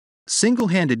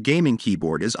Single-handed gaming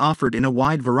keyboard is offered in a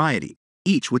wide variety,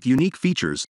 each with unique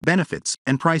features, benefits,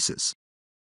 and prices.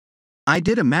 I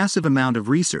did a massive amount of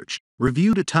research,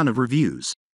 reviewed a ton of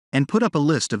reviews, and put up a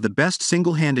list of the best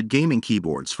single-handed gaming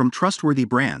keyboards from trustworthy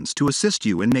brands to assist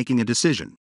you in making a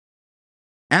decision.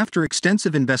 After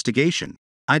extensive investigation,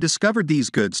 I discovered these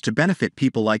goods to benefit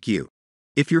people like you.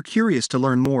 If you're curious to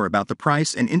learn more about the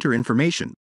price and enter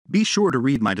information, be sure to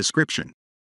read my description.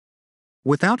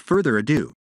 Without further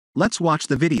ado, let's watch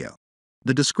the video.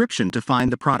 The description to find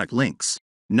the product links.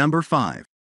 Number 5.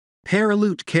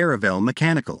 Periloot Caravel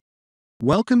Mechanical.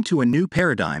 Welcome to a new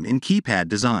paradigm in keypad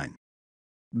design.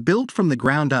 Built from the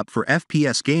ground up for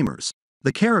FPS gamers,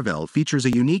 the Caravel features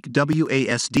a unique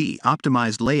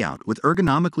WASD-optimized layout with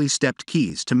ergonomically stepped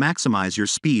keys to maximize your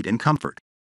speed and comfort.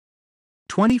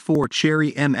 24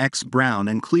 Cherry MX brown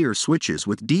and clear switches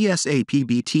with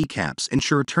DSA-PBT caps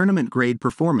ensure tournament-grade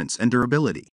performance and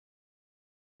durability.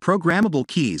 Programmable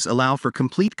keys allow for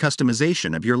complete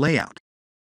customization of your layout.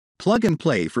 Plug and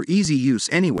play for easy use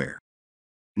anywhere.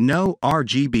 No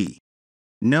RGB.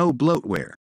 No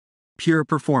bloatware. Pure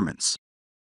performance.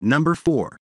 Number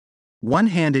 4.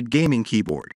 One-handed gaming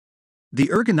keyboard. The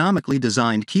ergonomically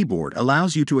designed keyboard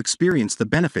allows you to experience the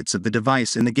benefits of the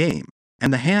device in the game,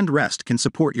 and the hand rest can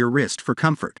support your wrist for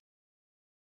comfort.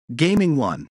 Gaming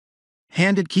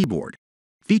One-handed keyboard.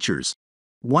 Features: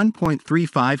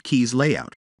 1.35 keys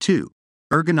layout. 2.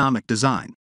 Ergonomic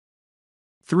design.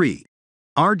 3.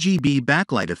 RGB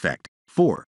backlight effect.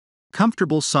 4.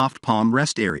 Comfortable soft palm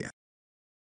rest area.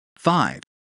 5.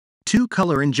 2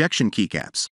 color injection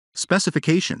keycaps.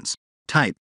 Specifications: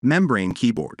 type, membrane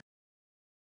keyboard.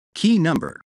 Key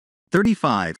number: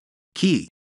 35. Key.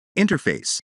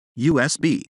 Interface: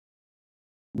 USB.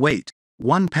 Weight: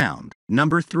 1 pound.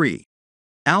 Number 3.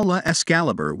 Aula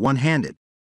Excalibur One-Handed.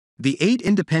 The 8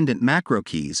 independent macro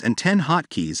keys and 10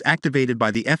 hotkeys activated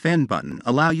by the FN button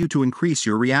allow you to increase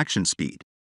your reaction speed.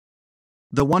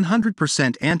 The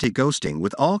 100% anti-ghosting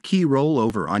with all key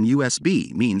rollover on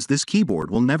USB means this keyboard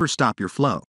will never stop your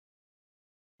flow.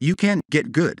 You can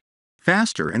get good,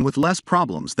 faster and with less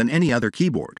problems than any other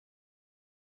keyboard.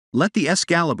 Let the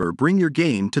Excalibur bring your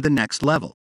game to the next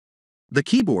level. The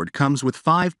keyboard comes with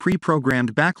 5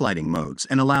 pre-programmed backlighting modes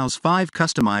and allows 5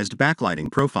 customized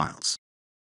backlighting profiles.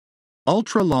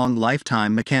 Ultra-long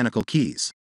lifetime mechanical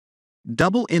keys.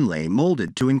 Double inlay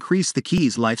molded to increase the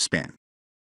key's lifespan.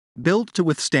 Built to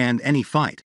withstand any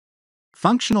fight.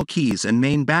 Functional keys and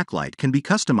main backlight can be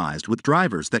customized with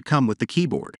drivers that come with the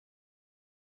keyboard.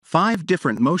 5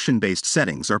 different motion-based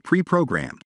settings are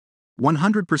pre-programmed.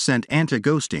 100%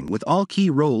 anti-ghosting with all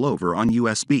key rollover on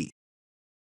USB.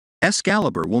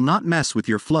 Excalibur will not mess with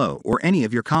your flow or any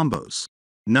of your combos.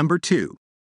 Number 2.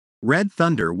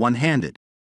 RedThunder One Handed.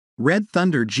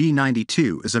 RedThunder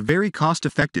G92 is a very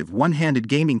cost-effective one-handed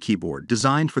gaming keyboard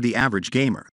designed for the average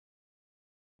gamer.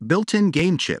 Built-in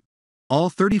game chip. All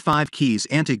 35 keys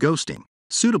anti-ghosting,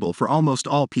 suitable for almost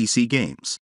all PC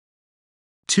games.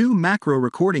 2 macro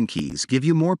recording keys give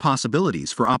you more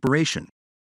possibilities for operation.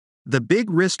 The big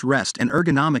wrist rest and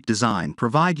ergonomic design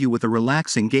provide you with a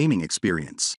relaxing gaming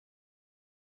experience.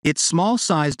 Its small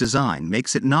size design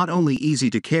makes it not only easy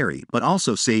to carry but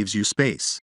also saves you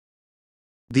space.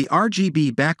 The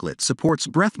RGB backlit supports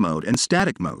breath mode and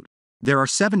static mode. There are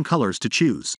 7 colors to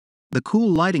choose. The cool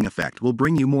lighting effect will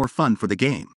bring you more fun for the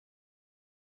game.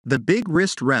 The big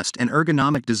wrist rest and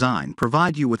ergonomic design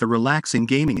provide you with a relaxing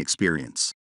gaming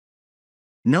experience.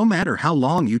 No matter how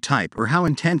long you type or how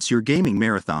intense your gaming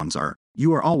marathons are,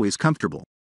 you are always comfortable.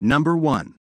 Number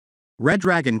 1.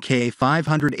 Redragon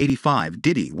K585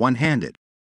 DITI One-Handed.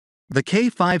 The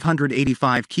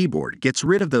K585 keyboard gets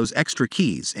rid of those extra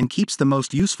keys and keeps the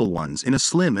most useful ones in a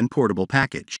slim and portable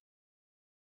package.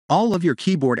 All of your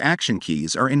keyboard action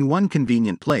keys are in one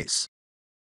convenient place.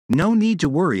 No need to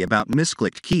worry about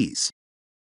misclicked keys.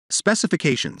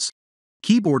 Specifications: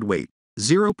 keyboard weight,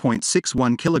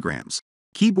 0.61 kilograms.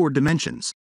 Keyboard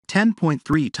dimensions,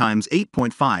 10.3 x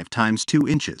 8.5 x 2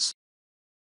 inches.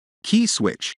 Key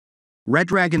switch: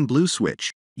 Redragon blue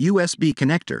switch, USB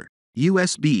connector,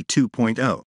 USB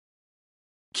 2.0.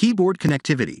 Keyboard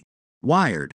connectivity: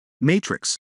 wired,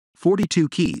 matrix, 42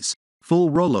 keys, full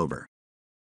rollover.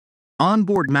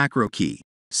 Onboard macro key: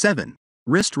 7.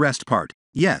 Wrist rest part: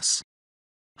 yes.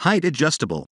 Height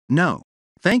adjustable: no.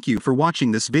 Thank you for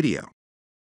watching this video.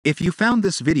 If you found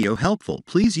this video helpful,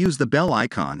 please use the bell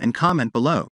icon and comment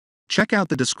below. Check out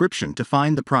the description to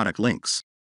find the product links.